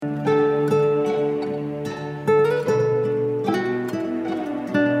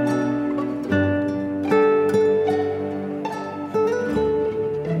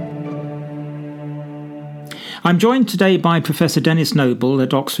I'm joined today by Professor Denis Noble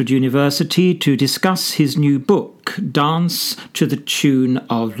at Oxford University to discuss his new book, Dance to the Tune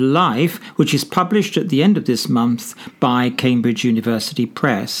of Life, which is published at the end of this month by Cambridge University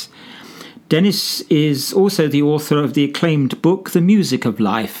Press. Denis is also the author of the acclaimed book, The Music of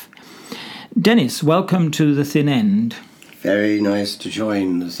Life. Denis, welcome to The Thin End. Very nice to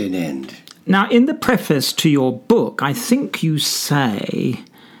join The Thin End. Now, in the preface to your book, I think you say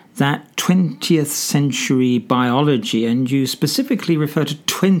that 20th century biology, and you specifically refer to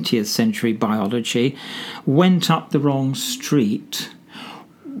 20th century biology, went up the wrong street.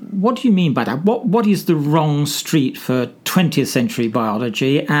 What do you mean by that? What is the wrong street for 20th century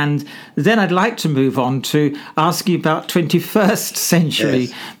biology? And then I'd like to move on to ask you about 21st century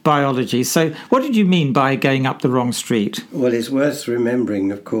biology. So what did you mean by going up the wrong street? Well, it's worth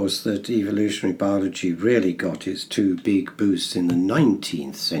remembering, of course, that evolutionary biology really got its two big boosts in the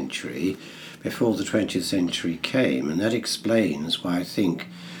 19th century before the 20th century came. And that explains why I think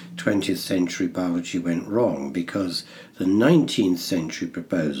 20th century biology went wrong, because the 19th century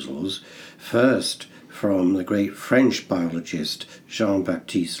proposals, first from the great French biologist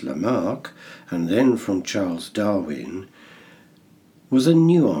Jean-Baptiste Lamarck and then from Charles Darwin, was a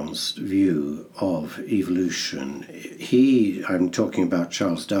nuanced view of evolution. I'm talking about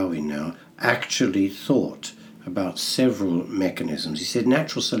Charles Darwin now, actually thought about several mechanisms. He said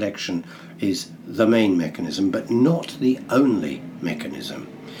natural selection is the main mechanism, but not the only mechanism.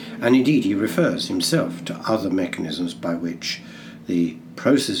 And indeed, he refers himself to other mechanisms by which the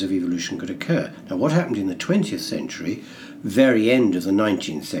process of evolution could occur. Now, what happened in the 20th century, very end of the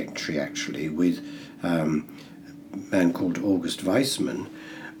 19th century actually, with a man called August Weismann,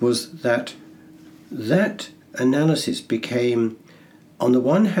 was that analysis became, on the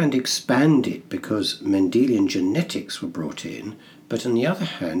one hand, expanded because Mendelian genetics were brought in, but on the other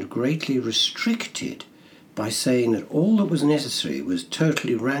hand, greatly restricted by saying that all that was necessary was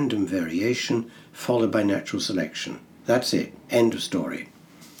totally random variation followed by natural selection. That's it. End of story.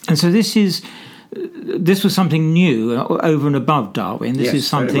 And so this was something new over and above Darwin. This is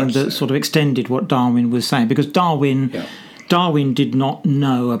something that sort of extended what Darwin was saying, because Darwin did not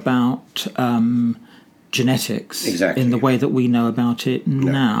know about genetics in the way that we know about it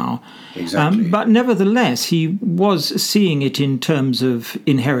now. Exactly. But nevertheless, he was seeing it in terms of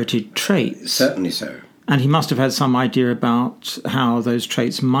inherited traits. Certainly so. And he must have had some idea about how those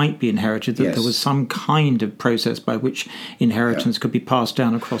traits might be inherited, that there was some kind of process by which inheritance could be passed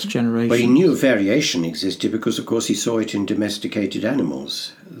down across generations. Well, he knew variation existed because, of course, he saw it in domesticated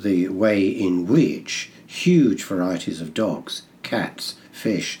animals, the way in which huge varieties of dogs, cats,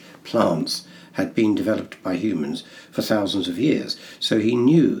 fish, plants had been developed by humans for thousands of years. So he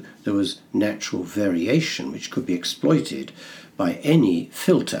knew there was natural variation which could be exploited by any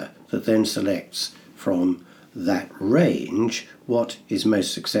filter that then selects from that range what is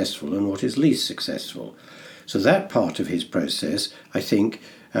most successful and what is least successful. So that part of his process, I think,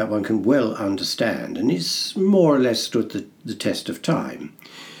 one can well understand, and it's more or less stood the test of time.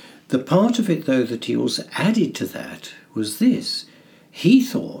 The part of it, though, that he also added to that was this. He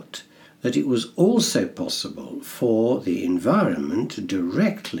thought that it was also possible for the environment to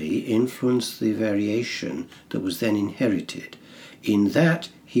directly influence the variation that was then inherited. In that,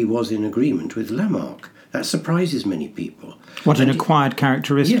 he was in agreement with Lamarck. That surprises many people. What an acquired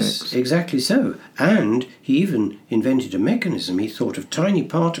characteristics. Yes, exactly so. And he even invented a mechanism. He thought of tiny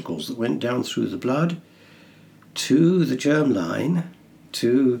particles that went down through the blood to the germline,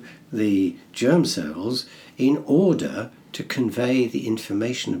 to the germ cells, in order to convey the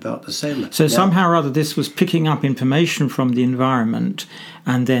information about the cell. So somehow or other this was picking up information from the environment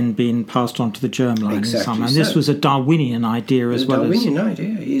and then being passed on to the germline. Exactly. And this was a Darwinian idea as well. Darwinian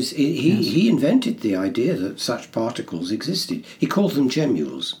idea. He invented the idea that such particles existed. He called them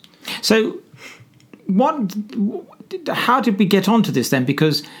gemmules. So how did we get onto this then?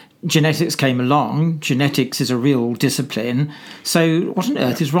 Because genetics came along. Genetics is a real discipline. So what on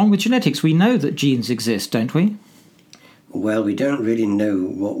earth is wrong with genetics? We know that genes exist, don't we? Well, we don't really know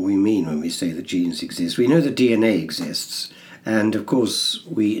what we mean when we say that genes exist. We know that DNA exists, and of course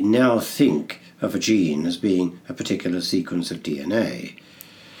we now think of a gene as being a particular sequence of DNA.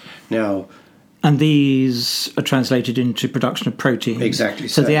 Now, and these are translated into production of proteins. Exactly.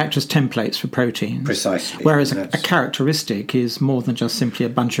 So they act as templates for proteins. Precisely. Whereas a characteristic is more than just simply a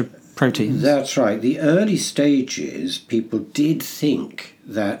bunch of proteins. That's right. The early stages, people did think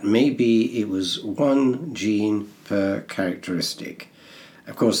that maybe it was one gene per characteristic.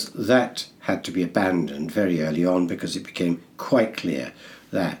 Of course, that had to be abandoned very early on because it became quite clear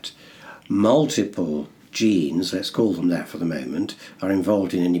that multiple genes, let's call them that for the moment, are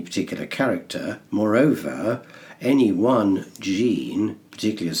involved in any particular character. Moreover, any one gene,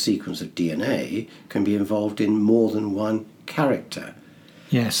 particularly a sequence of DNA, can be involved in more than one character.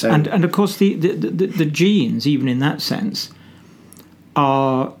 Yes, so, and of course the genes, even in that sense,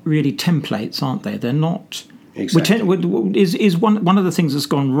 are really templates, aren't they? They're not. Exactly. Which is one of the things that's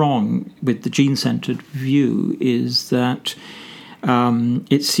gone wrong with the gene-centered view is that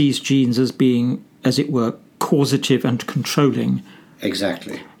it sees genes as being, as it were, causative and controlling.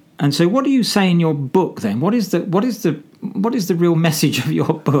 Exactly. And so, what do you say in your book then? What is the real message of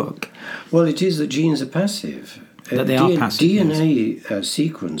your book? Well, it is that genes are passive. That they are passive. DNA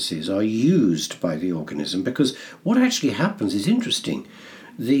sequences are used by the organism because what actually happens is interesting.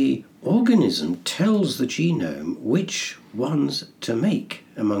 The organism tells the genome which ones to make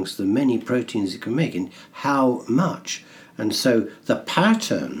amongst the many proteins it can make and how much. And so the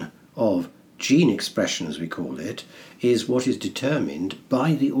pattern of gene expression, as we call it, is what is determined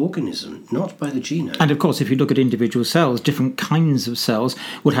by the organism, not by the genome. And of course, if you look at individual cells, different kinds of cells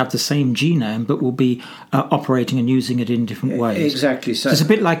would have the same genome, but will be operating and using it in different ways. Exactly so. It's a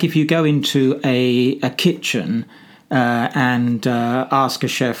bit like if you go into a kitchen and ask a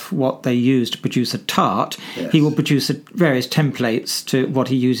chef what they use to produce a tart, yes. He will produce various templates to what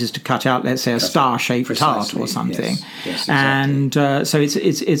he uses to cut out, let's say, a star-shaped tart or something. Yes, exactly. And so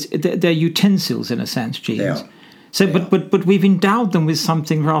they're utensils in a sense, genes. They are. So, but we've endowed them with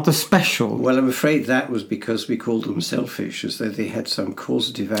something rather special. Well, I'm afraid that was because we called them selfish, as though they had some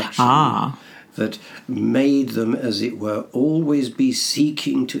causative action that made them, as it were, always be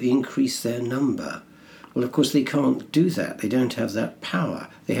seeking to increase their number. Well, of course, they can't do that. They don't have that power.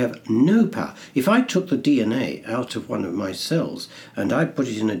 They have no power. If I took the DNA out of one of my cells and I put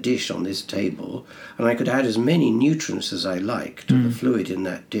it in a dish on this table and I could add as many nutrients as I like to the fluid in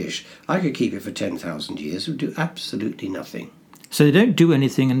that dish, I could keep it for 10,000 years. It would do absolutely nothing. So they don't do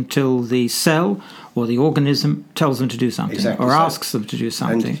anything until the cell or the organism tells them to do something, exactly or so. Asks them to do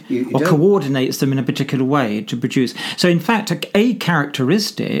something, or don't coordinates them in a particular way to produce. So in fact, a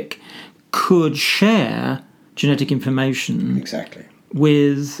characteristic could share genetic information exactly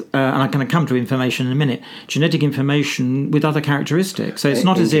with, and I'm going to come to information in a minute, genetic information with other characteristics. So it's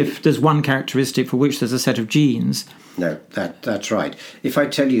not as if there's one characteristic for which there's a set of genes. No, that's right. If I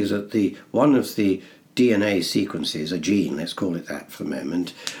tell you that one of the DNA sequences, a gene, let's call it that for the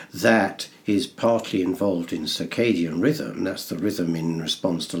moment, that is partly involved in circadian rhythm, that's the rhythm in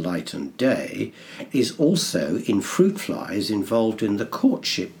response to light and day, is also in fruit flies involved in the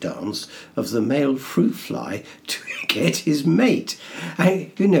courtship dance of the male fruit fly to get his mate.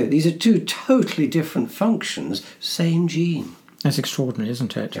 These are two totally different functions, same gene. That's extraordinary,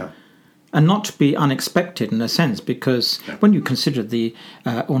 isn't it? Yeah. And not to be unexpected in a sense, because when you consider the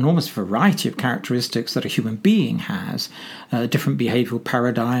enormous variety of characteristics that a human being has, different behavioral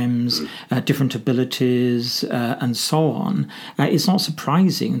paradigms, different abilities, and so on, it's not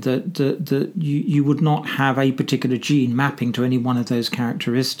surprising that you would not have a particular gene mapping to any one of those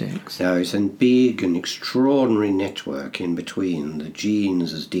characteristics. No, it's a big and extraordinary network in between the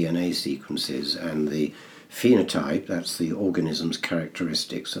genes as DNA sequences and the phenotype, that's the organism's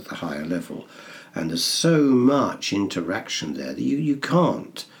characteristics at the higher level. And there's so much interaction there that you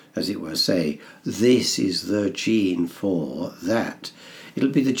can't, as it were, say, this is the gene for that. It'll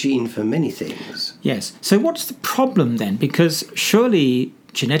be the gene for many things. Yes. So what's the problem then? Because surely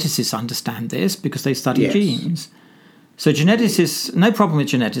geneticists understand this because they study genes. So geneticists, no problem with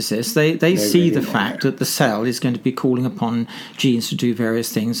geneticists. They see the fact that the cell is going to be calling upon genes to do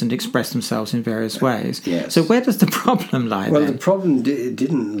various things and express themselves in various ways. Yes. So where does the problem lie Well, then? the problem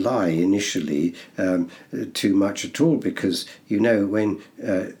didn't lie initially too much at all because, when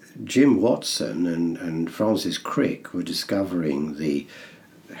Jim Watson and Francis Crick were discovering the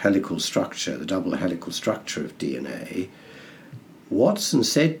helical structure, the double helical structure of DNA, Watson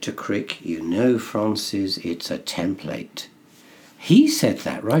said to Crick, Francis, it's a template. He said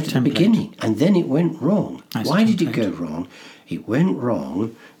that right at the beginning, and then it went wrong. Why did it go wrong? It went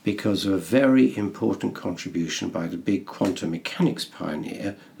wrong because of a very important contribution by the big quantum mechanics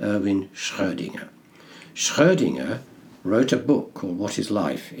pioneer, Erwin Schrödinger. Schrödinger wrote a book called What is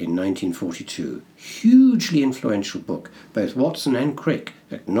Life in 1942. Hugely influential book. Both Watson and Crick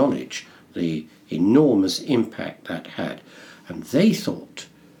acknowledge the enormous impact that had. And they thought,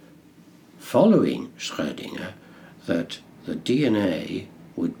 following Schrödinger, that the DNA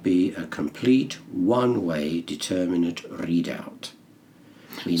would be a complete one-way determinate readout.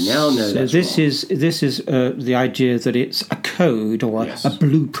 We now know so that's this wrong. is the idea that it's a code or a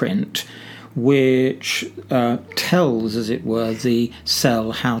blueprint which tells, as it were, the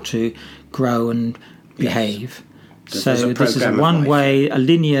cell how to grow and behave. There's So a this is a program of one-way, a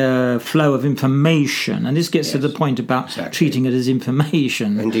linear flow of information, and this gets to the point about treating it as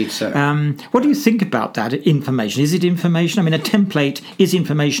information. Indeed so. What do you think about that information? Is it information? I mean, a template is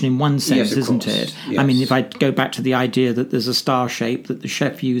information in one sense, Yes, of isn't course. it? Yes. I mean, if I go back to the idea that there's a star shape that the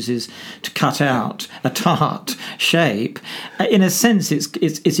chef uses to cut out a tart shape, in a sense,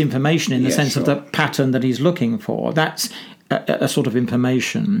 it's information in the sense of the pattern that he's looking for. That's a sort of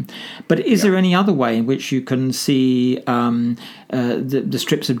information. But is there any other way in which you can see the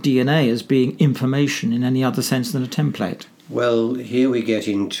strips of DNA as being information in any other sense than a template? Well, here we get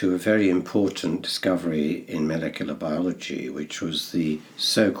into a very important discovery in molecular biology, which was the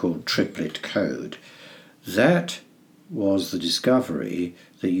so-called triplet code. That was the discovery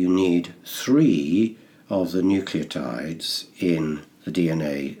that you need 3 of the nucleotides in the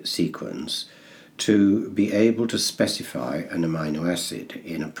DNA sequence to be able to specify an amino acid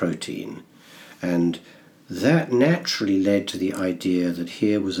in a protein. And that naturally led to the idea that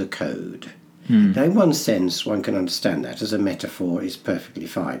here was a code. Now, in one sense, one can understand that. As a metaphor, it's perfectly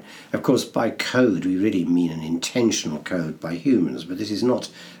fine. Of course, by code, we really mean an intentional code by humans, but this is not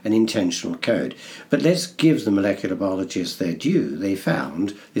an intentional code. But let's give the molecular biologists their due. They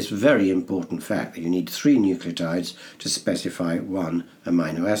found this very important fact that you need 3 nucleotides to specify 1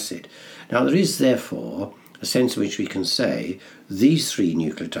 amino acid. Now, there is, therefore, a sense in which we can say these 3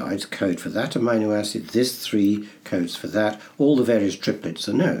 nucleotides code for that amino acid, this 3 codes for that, all the various triplets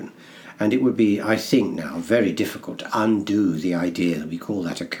are known. And it would be, I think now, very difficult to undo the idea that we call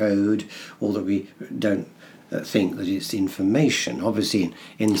that a code, or that we don't think that it's information. Obviously,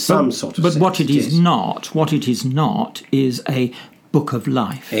 in some sort of sense. But what it is not is a book of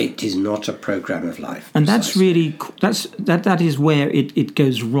life. It is not a program of life. And that's really that is where it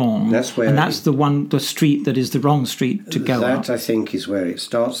goes wrong. That's where, and that's the street that is the wrong street to go up. That, I think, is where it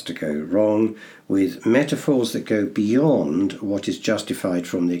starts to go wrong, with metaphors that go beyond what is justified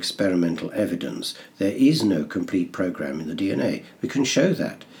from the experimental evidence. There is no complete program in the DNA. We can show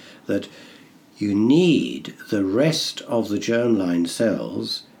that you need the rest of the germline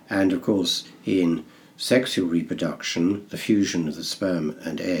cells, and of course in sexual reproduction, the fusion of the sperm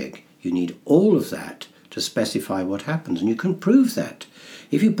and egg, you need all of that to specify what happens. And you can prove that.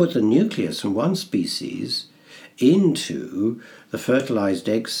 If you put the nucleus from one species into the fertilized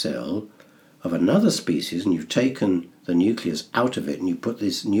egg cell of another species, and you've taken the nucleus out of it and you put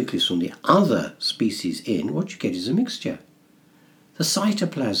this nucleus from the other species in, what you get is a mixture. The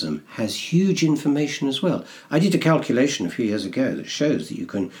cytoplasm has huge information as well. I did a calculation a few years ago that shows that you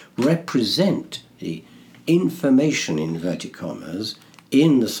can represent the information, in inverted commas,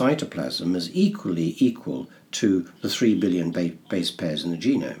 in the cytoplasm as equal to the 3 billion base pairs in the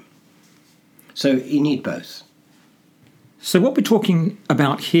genome. So you need both. So what we're talking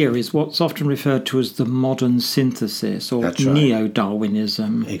about here is what's often referred to as the modern synthesis, or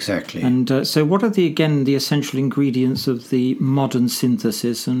neo-Darwinism. Exactly. And so what are the essential ingredients of the modern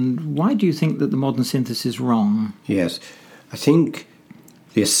synthesis, and why do you think that the modern synthesis is wrong? Yes, I think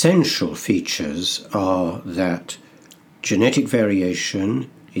the essential features are that genetic variation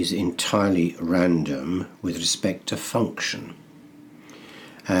is entirely random with respect to function.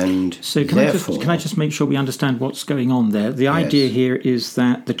 And so can I just make sure we understand what's going on there? The idea here is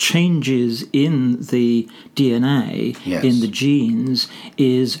that the changes in the DNA, in the genes,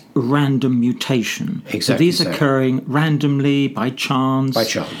 is random mutation. Exactly. So these are occurring randomly, by chance. By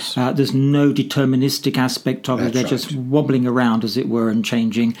chance. There's no deterministic aspect of it. They're just wobbling around, as it were, and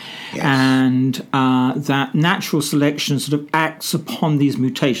changing. Yes. And that natural selection sort of acts upon these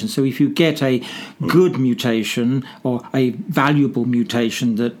mutations. So if you get a good mutation or a valuable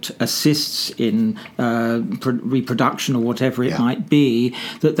mutation that assists in reproduction or whatever it might be,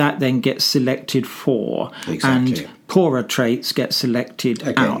 that then gets selected for. Exactly. And poorer traits get selected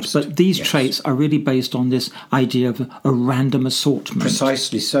out. But these traits are really based on this idea of a random assortment.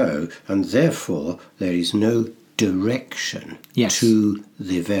 Precisely so, and therefore there is no direction to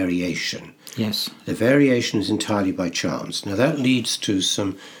the variation. Yes. The variation is entirely by chance. Now that leads to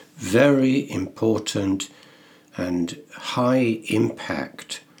some very important and high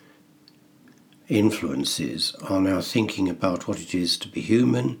impact influences on our thinking about what it is to be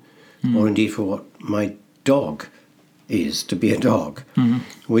human, or indeed for what my dog is to be a dog,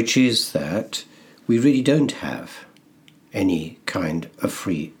 which is that we really don't have any kind of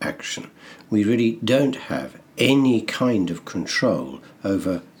free action. We really don't have any kind of control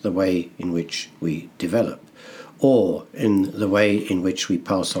over the way in which we develop. or in the way in which we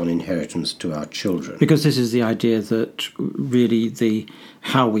pass on inheritance to our children. Because this is the idea that really the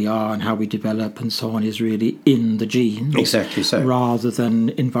how we are and how we develop and so on is really in the genes. Exactly so. Rather than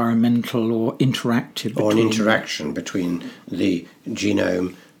environmental or interactive. Or an interaction between the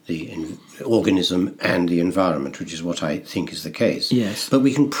genome, the organism and the environment, which is what I think is the case. Yes. But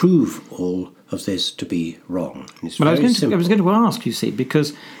we can prove all of this to be wrong. It's Well, I very was simple. going to ask, you see,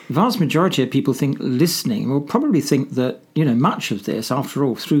 because the vast majority of people will probably think that, much of this, after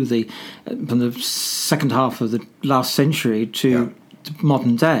all, through from the second half of the last century to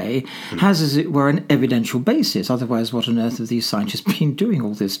modern day, has, as it were, an evidential basis. Otherwise, what on earth have these scientists been doing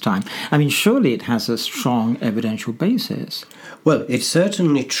all this time? I mean, surely it has a strong evidential basis. Well, it's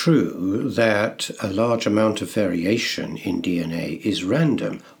certainly true that a large amount of variation in DNA is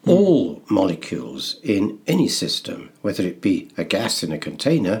random. All molecules in any system, whether it be a gas in a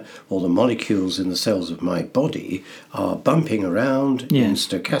container or the molecules in the cells of my body, are bumping around in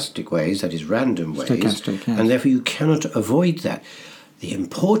stochastic ways, that is, random ways, and therefore you cannot avoid that. The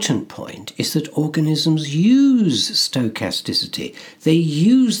important point is that organisms use stochasticity. They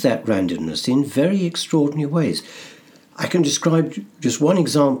use that randomness in very extraordinary ways. I can describe just one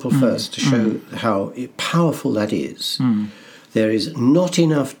example first to show how powerful that is. There is not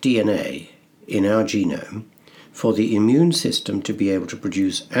enough DNA in our genome for the immune system to be able to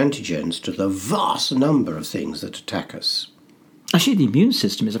produce antigens to the vast number of things that attack us. Actually, the immune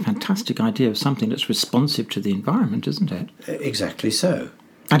system is a fantastic idea of something that's responsive to the environment, isn't it? Exactly so.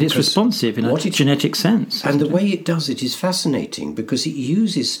 And it's responsive in a genetic sense. And the way it does it is fascinating because it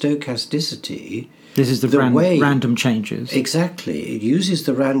uses stochasticity. This is the random changes. Exactly. It uses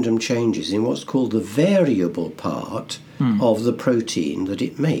the random changes in what's called the variable part of the protein that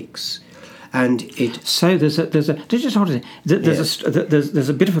it makes. And it there's a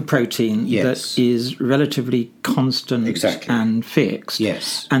bit of a protein that is relatively constant and fixed.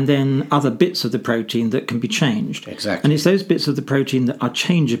 Yes. And then other bits of the protein that can be changed. Exactly. And it's those bits of the protein that are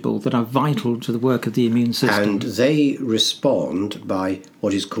changeable that are vital to the work of the immune system. And they respond by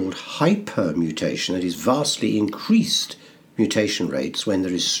what is called hypermutation, that is vastly increased mutation rates when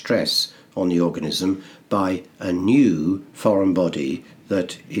there is stress on the organism by a new foreign body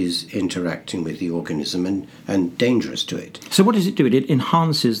that is interacting with the organism and dangerous to it. So what does it do? It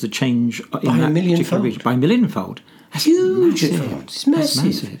enhances the change in that particular region. By a millionfold. That's huge massive. advance. It's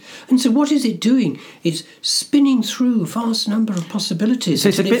massive. And so what is it doing? It's spinning through a vast number of possibilities. So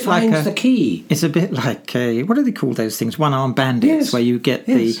it's a bit like the key. It's a bit like what do they call those things? One-armed bandits, where you get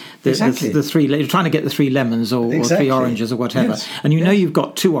the three. You're trying to get the 3 lemons or 3 oranges or whatever, and you know you've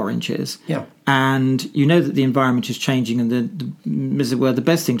got 2 oranges. Yeah. And you know that the environment is changing, and the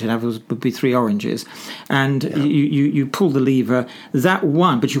best thing to have would be 3 oranges, and you pull the lever, that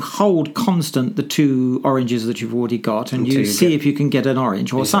one, but you hold constant the 2 oranges that you've already got, and you see if you can get an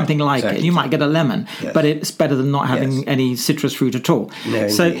orange or something like it. And you might get a lemon, but it's better than not having any citrus fruit at all. No,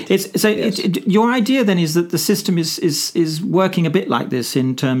 so indeed. Your idea then is that the system is working a bit like this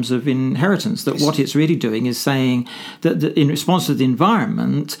in terms of inheritance. That what it's really doing is saying that in response to the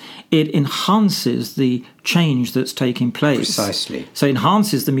environment, it enhances the change that's taking place. Precisely. So it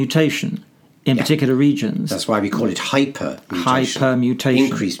enhances the mutation in particular regions. That's why we call it hypermutation.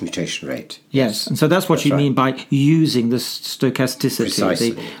 Increased mutation rate. Yes, and so that's what you mean by using the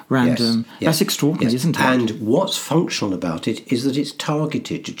stochasticity, the random. Yes. That's extraordinary, isn't it? And what's functional about it is that it's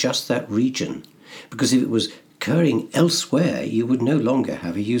targeted to just that region. Because if it was occurring elsewhere, you would no longer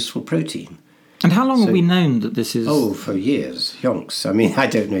have a useful protein. And how long have we known that this is... Oh, for years, yonks. I mean, I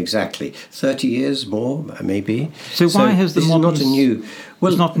don't know exactly. 30 years more, maybe. So why has the modern... It's not a new...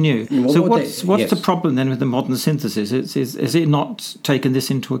 Well, it's not new. So what's the problem then with the modern synthesis? Is it not taken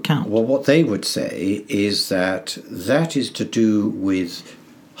this into account? Well, what they would say is that is to do with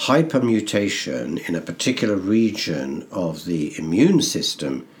hypermutation in a particular region of the immune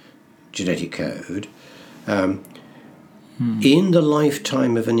system genetic code, in the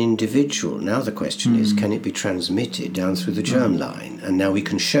lifetime of an individual. Now the question is, can it be transmitted down through the germline? And now we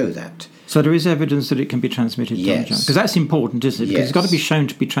can show that. So there is evidence that it can be transmitted down the germline. Because that's important, isn't it? Because it's got to be shown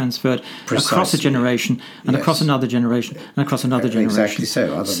to be transferred across a generation and across another generation and across another generation. Exactly so.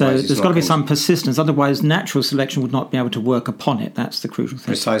 Otherwise so there's got to be some persistence. Otherwise, natural selection would not be able to work upon it. That's the crucial thing.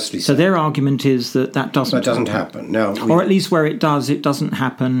 Precisely so. So their argument is that doesn't happen. No, or at least where it does, it doesn't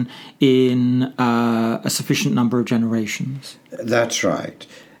happen in a sufficient number of generations. That's right.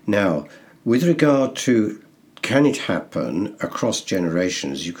 Now, with regard to can it happen across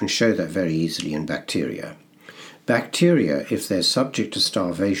generations, you can show that very easily in bacteria. Bacteria, if they're subject to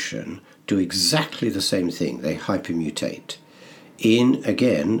starvation, do exactly the same thing. They hypermutate. in,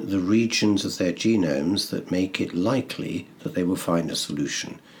 again, the regions of their genomes that make it likely that they will find a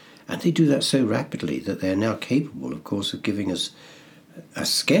solution. And they do that so rapidly that they're now capable, of course, of giving us a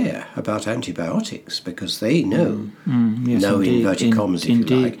scare about antibiotics, because they know, yes, know indeed, inverted commas, if you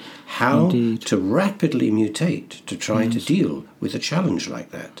like, how indeed. to rapidly mutate to try to deal with a challenge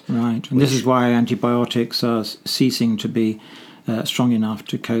like that. Right, and this is why antibiotics are ceasing to be strong enough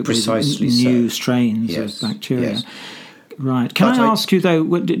to cope with new strains of bacteria. Yes. Right. Can I ask you, though,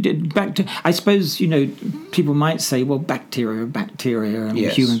 back to, I suppose, people might say, well, bacteria are bacteria and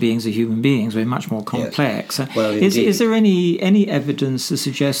human beings are human beings. We're much more complex. Yes. Well, is there any evidence to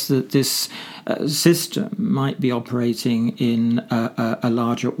suggest that this system might be operating in a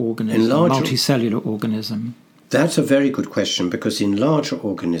larger organism, a multicellular organism? That's a very good question, because in larger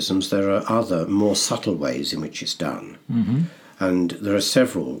organisms there are other, more subtle ways in which it's done. Mm-hmm. And there are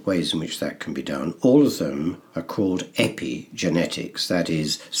several ways in which that can be done. All of them are called epigenetics, that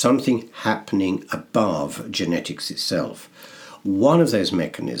is, something happening above genetics itself. One of those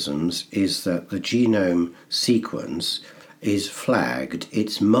mechanisms is that the genome sequence is flagged,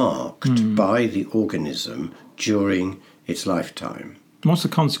 it's marked by the organism during its lifetime. What's the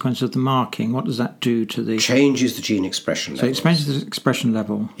consequence of the marking? What does that do to the... Changes the gene expression level. So it changes the expression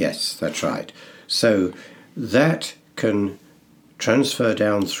level. Yes, that's right. So that can transfer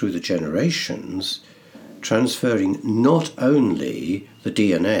down through the generations, transferring not only the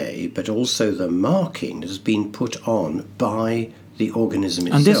DNA, but also the marking that has been put on by the organism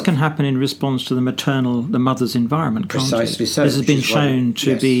itself. And this can happen in response to the mother's environment, can't Precisely it? so. This has been shown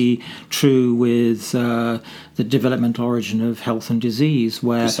to be true with the developmental origin of health and disease,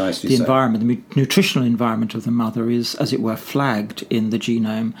 where the environment, the nutritional environment of the mother is, as it were, flagged in the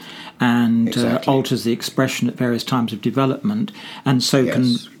genome and alters the expression at various times of development, and so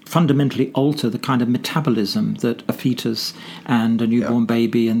can fundamentally alter the kind of metabolism that a fetus and a newborn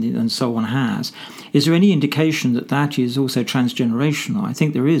baby and so on has. Is there any indication that that is also transgenerational? I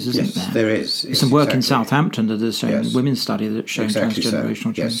think there is, isn't there? Yes, there is. There's some work in Southampton that has shown, a women's study that's shown transgenerational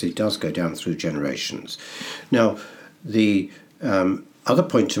change. Yes, it does go down through generations. Now, the other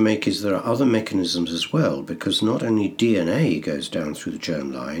point to make is there are other mechanisms as well, because not only DNA goes down through the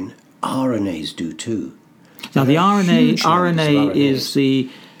germline, RNAs do too. Now, the RNA is the...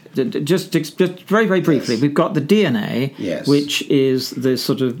 Just very, very briefly, we've got the DNA, which is the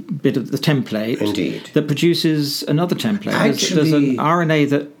sort of bit of the template that produces another template. There's an RNA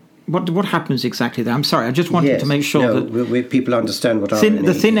that... What happens exactly there? I'm sorry, I just wanted to make sure that people understand what RNA is.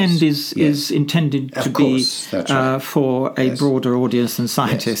 The thin end is intended to be for a broader audience than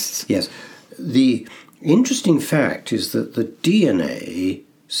scientists. Yes. The interesting fact is that the DNA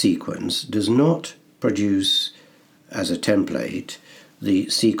sequence does not produce as a template the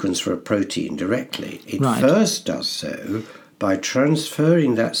sequence for a protein directly. It first does so by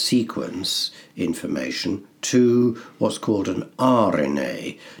transferring that sequence information to what's called an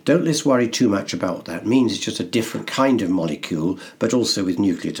RNA. Don't let's worry too much about what that means. It's just a different kind of molecule, but also with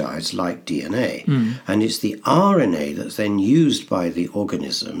nucleotides like DNA. And it's the RNA that's then used by the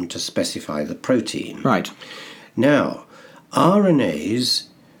organism to specify the protein. Right. Now, RNAs,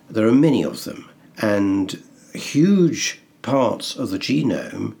 there are many of them, and huge parts of the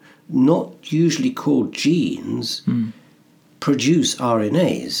genome, not usually called genes, produce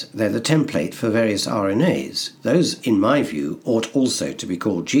RNAs. They're the template for various RNAs. Those, in my view, ought also to be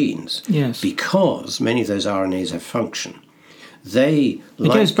called genes, because many of those RNAs have function. It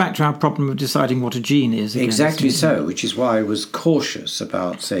goes back to our problem of deciding what a gene is. Again, exactly so, which is why I was cautious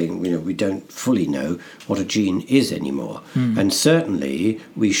about saying, we don't fully know what a gene is anymore. And certainly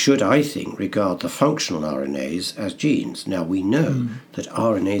we should, I think, regard the functional RNAs as genes. Now, we know that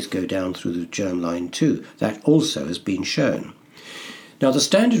RNAs go down through the germline too. That also has been shown. Now, the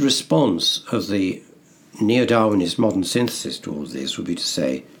standard response of the neo-Darwinist modern synthesis to all this would be to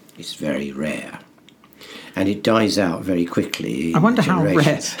say it's very rare. And it dies out very quickly. I wonder how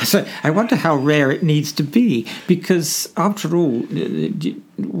rare. So I wonder how rare it needs to be, because after all,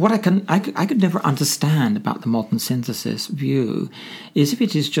 what I could never understand about the modern synthesis view is if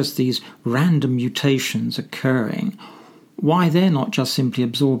it is just these random mutations occurring, why they're not just simply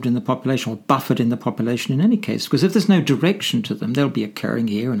absorbed in the population or buffered in the population in any case. Because if there's no direction to them, they'll be occurring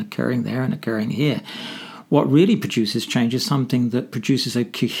here and occurring there and occurring here. What really produces change is something that produces a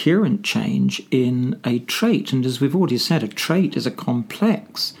coherent change in a trait. And as we've already said, a trait is a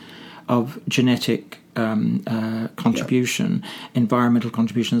complex of genetic contribution, environmental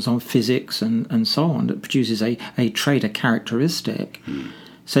contributions on physics and so on, that produces a trait, a characteristic.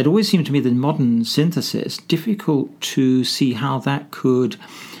 So it always seemed to me that in modern synthesis, difficult to see how that could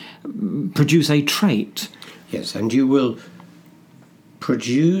produce a trait. Yes, and you will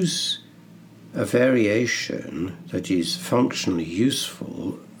produce a variation that is functionally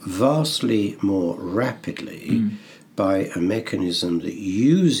useful vastly more rapidly by a mechanism that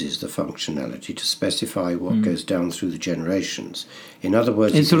uses the functionality to specify what goes down through the generations. In other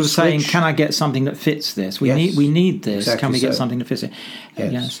words, it's sort of saying, can I get something that fits this? We need this. Exactly. Can we get something that fits it?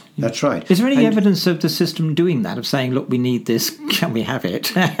 Yes, that's right. Is there any evidence of the system doing that, of saying, look, we need this, can we have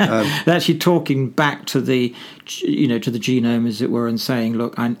it? They're actually talking back to the, to the genome, as it were, and saying,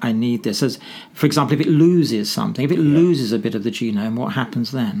 look, I need this. As, for example, if it loses something, if it loses a bit of the genome, what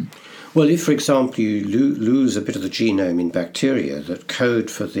happens then? Well, if, for example, you lose a bit of the genome in bacteria that code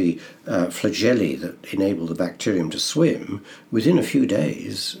for the flagellae that enable the bacterium to swim, within a few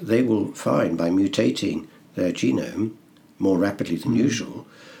days they will find, by mutating their genome more rapidly than usual,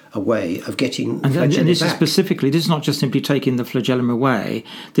 a way of getting and flagellae this back. is specifically, this is not just simply taking the flagellum away.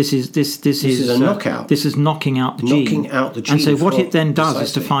 This is a knockout. This is knocking out the gene. Knocking out the gene. And so what it then does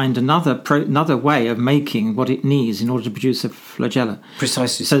is to precisely. find another way of making what it needs in order to produce a flagella.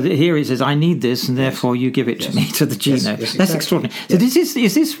 Precisely. So here it says, I need this, and therefore you give it to me, to the genome. Yes, That's exactly. extraordinary. So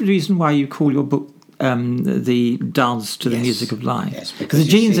is this the reason why you call your book the dance to the music of life? Yes, because the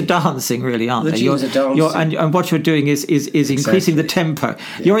genes are dancing, really, aren't the they? genes are dancing. And what you're doing is increasing the tempo.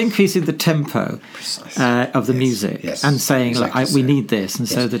 Yes. You're increasing the tempo of the music and saying, exactly we need this. And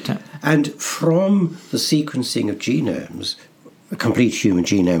so And from the sequencing of genomes, a complete human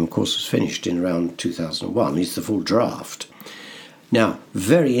genome, of course, was finished in around 2001. It's the full draft. Now,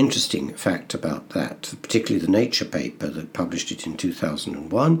 very interesting fact about that, particularly the Nature paper that published it in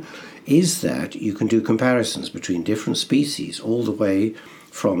 2001, is that you can do comparisons between different species, all the way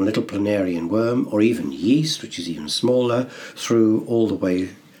from a little planarian worm or even yeast, which is even smaller, through all the way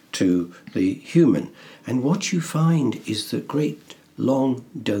to the human. And what you find is that great long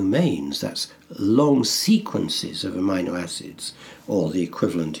domains, that's long sequences of amino acids, or the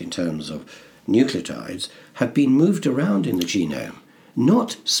equivalent in terms of nucleotides, have been moved around in the genome,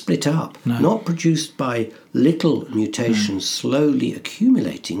 not split up, not produced by little mutations slowly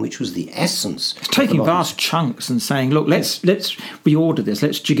accumulating, which was the essence. It's taking vast chunks and saying, look, let's reorder this,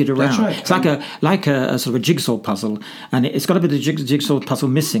 let's jig it around. That's right. It's like a sort of a jigsaw puzzle, and it's got a bit of the jigsaw puzzle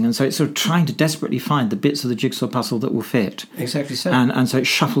missing, and so it's sort of trying to desperately find the bits of the jigsaw puzzle that will fit. Exactly so. And so it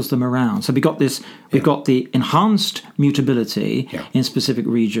shuffles them around. So we've got the enhanced mutability in specific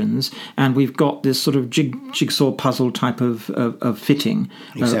regions, and we've got this sort of jigsaw puzzle type of fitting,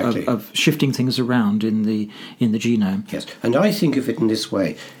 of shifting things around in the genome. Yes, and I think of it in this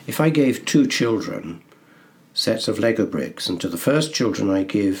way. If I gave two children sets of Lego bricks, and to the first children I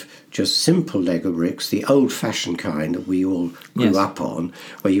give just simple Lego bricks, the old-fashioned kind that we all grew up on,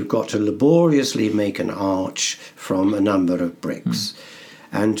 where you've got to laboriously make an arch from a number of bricks.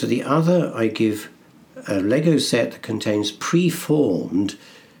 And to the other I give a Lego set that contains pre-formed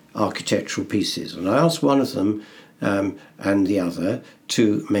architectural pieces. And I ask one of them and the other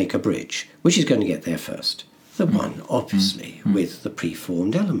to make a bridge. Which is going to get there first? The one, obviously, with the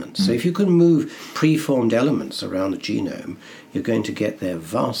preformed elements. So if you can move preformed elements around the genome, you're going to get there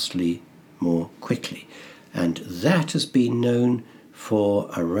vastly more quickly. And that has been known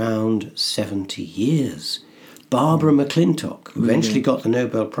for around 70 years. Barbara McClintock, who eventually got the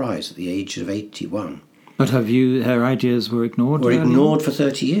Nobel Prize at the age of 81. But her ideas were ignored? Were ignored for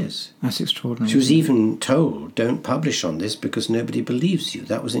 30 years. That's extraordinary. She was even told, don't publish on this because nobody believes you.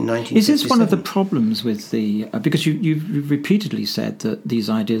 That was in 1957. Is this one of the problems with the... because you've repeatedly said that these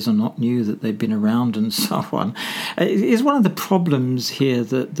ideas are not new, that they've been around and so on. Is one of the problems here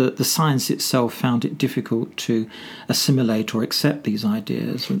that the science itself found it difficult to assimilate or accept these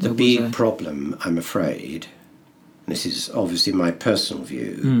ideas? The big problem, I'm afraid... this is obviously my personal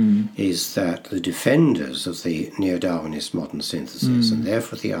view, is that the defenders of the neo-Darwinist modern synthesis, and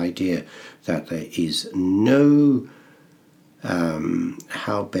therefore the idea that there is no,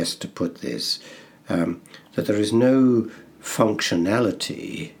 how best to put this, that there is no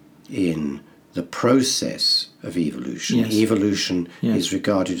functionality in the process of evolution. Yes. Evolution Yes. is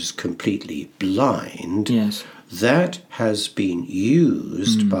regarded as completely blind. Yes. That has been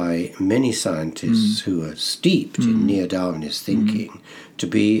used by many scientists who are steeped in neo-Darwinist thinking to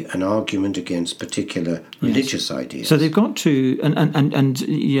be an argument against particular religious ideas. So they've got to, and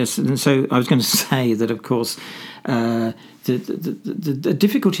yes, and so I was going to say that, of course, the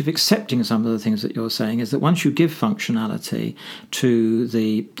difficulty of accepting some of the things that you're saying is that once you give functionality to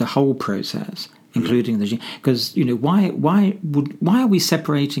the whole process, including the gene. Because why are we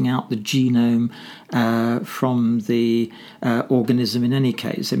separating out the genome from the organism in any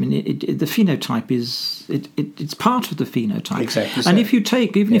case? I mean, the phenotype is it's part of the phenotype. Exactly. And so. if you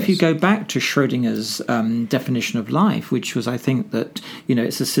take if you Yes. go back to Schrödinger's definition of life, which was, I think, that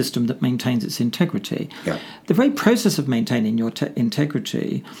it's a system that maintains its integrity. Yeah. The very process of maintaining your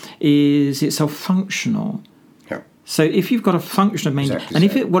integrity is itself functional. Yeah. So if you've got a function of maintaining, Exactly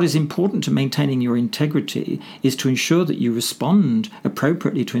and so. what is important to maintaining your integrity is to ensure that you respond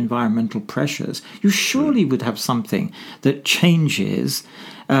appropriately to environmental pressures, you surely would have something that changes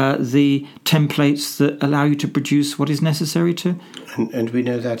the templates that allow you to produce what is necessary to. And we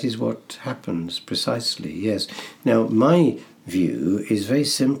know that is what happens precisely, yes. Now, my view is very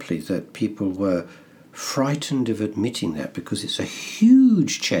simply that people were frightened of admitting that because it's a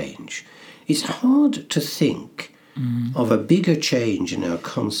huge change. It's hard to think of a bigger change in our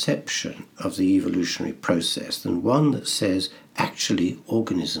conception of the evolutionary process than one that says actually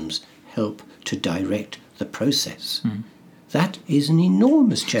organisms help to direct the process. That is an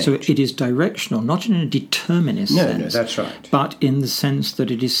enormous change. So it is directional, not in a determinist No, sense. that's right. But in the sense that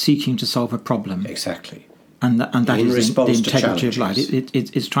it is seeking to solve a problem. Exactly. And that In is response the to integrity of life. challenges.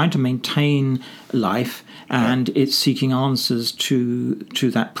 It's trying to maintain life, and it's seeking answers to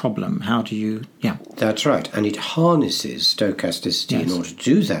that problem. How do you? Yeah. That's right. And it harnesses stochasticity in Yes. order to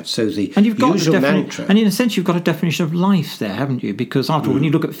do that. So the And you've got usual mantra... and in a sense, you've got a definition of life there, haven't you? Because after all, when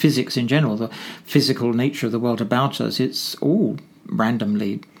you look at physics in general, the physical nature of the world about us, it's all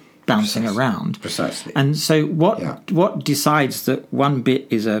randomly bouncing around. Precisely. And so, Yeah. what decides that one bit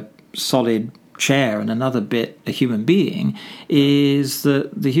is a solid chair and another bit a human being is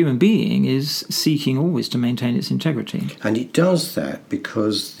that the human being is seeking always to maintain its integrity. And it does that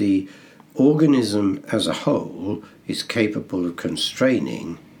because the organism as a whole is capable of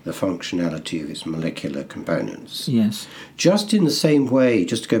constraining the functionality of its molecular components. Yes. Just in the same way,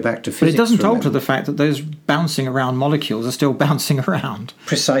 just to go back to But physics... it doesn't for a alter moment. the fact that those bouncing around molecules are still bouncing around.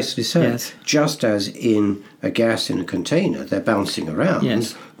 Precisely so. Yes. Just as in a gas in a container, they're bouncing around,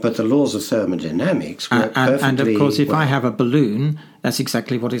 Yes. but the laws of thermodynamics work perfectly And of course, if well. I have a balloon, that's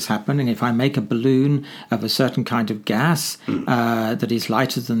exactly what is happening. If I make a balloon of a certain kind of gas that is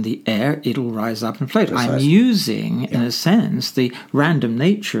lighter than the air, it'll rise up and float. I'm Precisely. using, in a sense, the random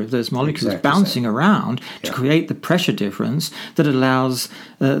nature of those molecules Exactly bouncing so. around to Yeah. create the pressure difference that allows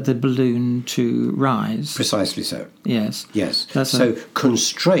the balloon to rise. Precisely so. Yes. Yes. That's So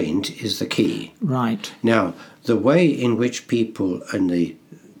constraint is the key. Right. Now, the way in which people in the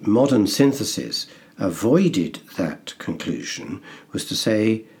modern synthesis avoided that conclusion was to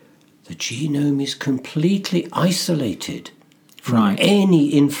say the genome is completely isolated from Right. any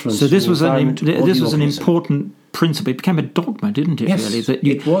influence. So this of was the an environment or this the was an organism. important principle. It became a dogma, didn't it? Yes, really, that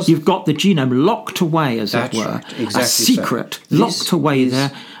it was. you've got the genome locked away, as That's it were, right, exactly a secret so. locked This away is-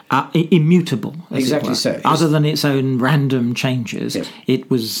 there, immutable. As Exactly it were. so. Other than its own random changes, Yes. it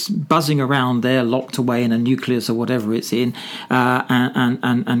was buzzing around there, locked away in a nucleus or whatever it's in,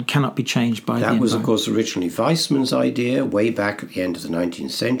 and cannot be changed by the That was, of environment. course, originally Weissmann's idea way back at the end of the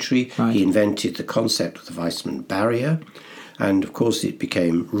 19th century. Right. He invented the concept of the Weissmann barrier. And, of course, it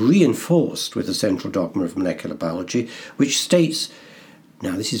became reinforced with the central dogma of molecular biology, which states,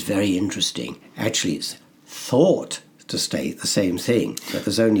 now this is very interesting, actually it's thought to state the same thing, that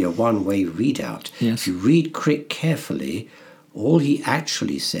there's only a one-way readout. Yes. If you read Crick carefully, all he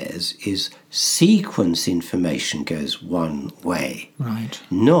actually says is sequence information goes one way. Right.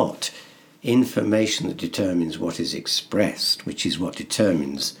 Not information that determines what is expressed, which is what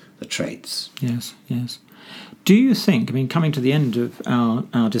determines the traits. Yes, yes. Do you think, I mean, coming to the end of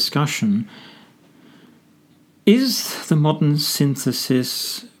our discussion, is the modern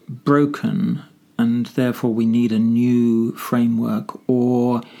synthesis broken and therefore we need a new framework,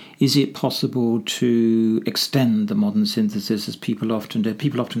 or is it possible to extend the modern synthesis as people often do?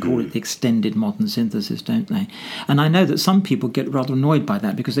 People often call it the extended modern synthesis, don't they? And I know that some people get rather annoyed by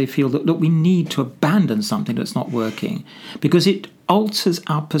that because they feel that, look, we need to abandon something that's not working because it alters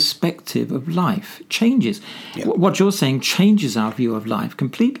our perspective of life, changes. Yeah. What you're saying changes our view of life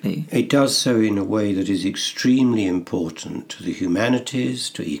completely. It does so in a way that is extremely important to the humanities,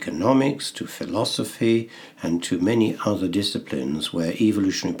 to economics, to philosophy, and to many other disciplines where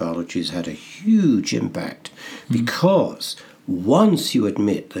evolutionary biology has had a huge impact. Because once you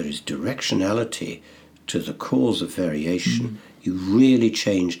admit there is directionality to the cause of variation, You really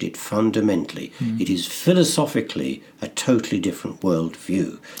changed it fundamentally. It is philosophically a totally different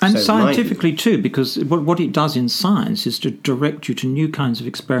worldview. And So scientifically too, because what it does in science is to direct you to new kinds of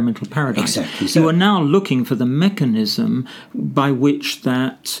experimental paradigms. Exactly so. You are now looking for the mechanism by which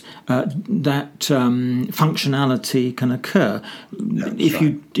that functionality can occur.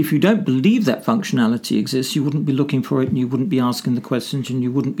 If you don't believe that functionality exists, you wouldn't be looking for it, and you wouldn't be asking the questions, and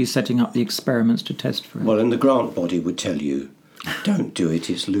you wouldn't be setting up the experiments to test for it. Well, and the grant body would tell you, don't do it,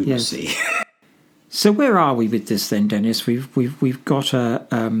 it's lunacy. Yes. So where are we with this then, Dennis? We've got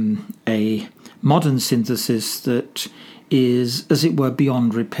a modern synthesis that is, as it were,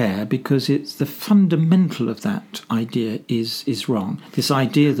 beyond repair, because it's the fundamental of that idea is wrong. This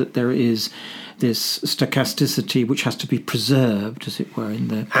idea that there is this stochasticity which has to be preserved, as it were, in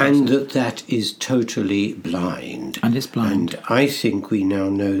the process. And that is totally blind. And it's blind. And I think we now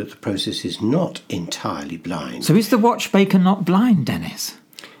know that the process is not entirely blind. So is the watchmaker not blind, Dennis?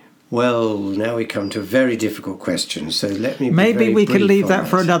 Well, now we come to a very difficult question, so let me be Maybe very we could brief leave on that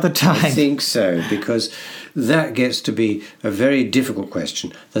for another time. I think so, because that gets to be a very difficult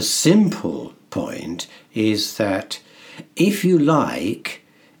question. The simple point is that, if you like,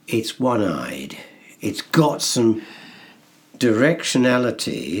 it's one-eyed. It's got some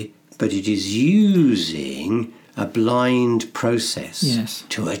directionality, but it is using a blind process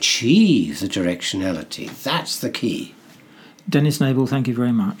to achieve the directionality. That's the key. Dennis Nabel, thank you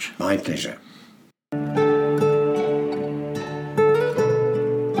very much. My pleasure.